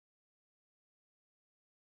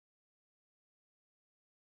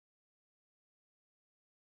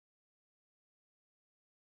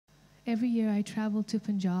Every year I travel to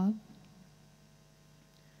Punjab,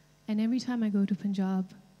 and every time I go to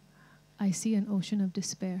Punjab, I see an ocean of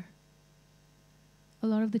despair. A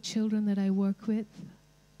lot of the children that I work with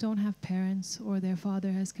don't have parents, or their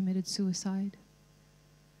father has committed suicide.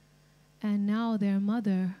 And now their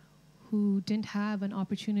mother, who didn't have an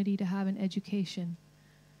opportunity to have an education,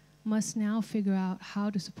 must now figure out how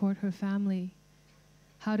to support her family,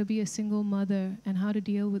 how to be a single mother, and how to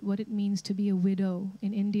deal with what it means to be a widow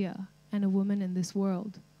in India and a woman in this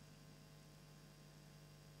world.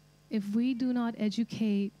 If we do not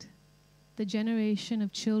educate the generation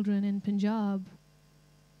of children in Punjab,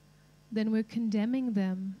 then we're condemning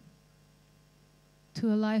them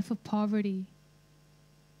to a life of poverty.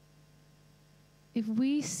 If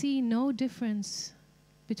we see no difference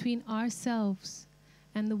between ourselves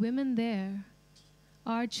and the women there,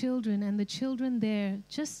 our children and the children there,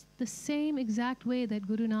 just the same exact way that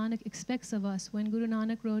Guru Nanak expects of us when Guru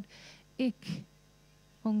Nanak wrote, Ik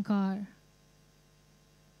Onkar.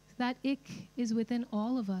 That ik is within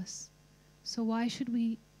all of us. So why should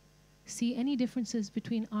we see any differences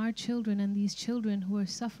between our children and these children who are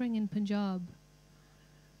suffering in Punjab?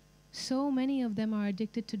 So many of them are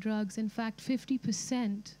addicted to drugs. In fact,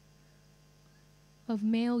 50% of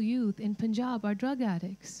male youth in Punjab are drug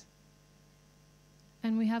addicts.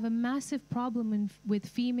 And we have a massive problem with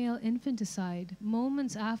female infanticide.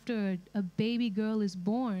 Moments after a baby girl is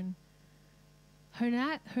born, her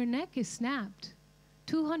neck is snapped.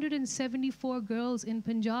 274 girls in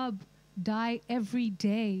Punjab die every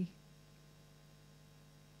day.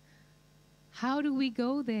 How do we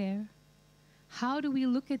go there? How do we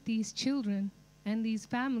look at these children and these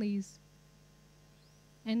families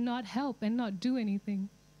and not help and not do anything?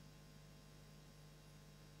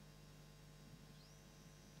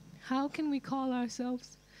 How can we call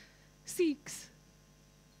ourselves Sikhs?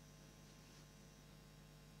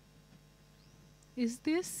 Is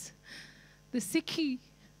this the Sikhi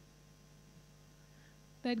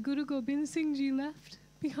that Guru Gobind Singh Ji left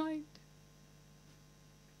behind?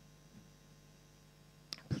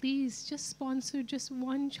 Please just sponsor just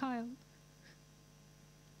one child.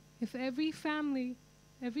 If every family,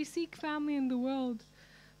 every Sikh family in the world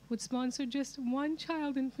would sponsor just one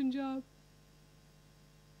child in Punjab,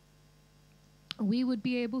 we would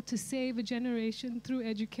be able to save a generation through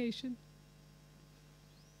education.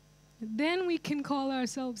 Then we can call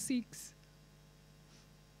ourselves Sikhs.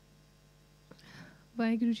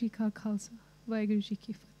 Vaheguru Ji Ka Khalsa, Vaheguru Ji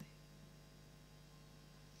Ki Fateh.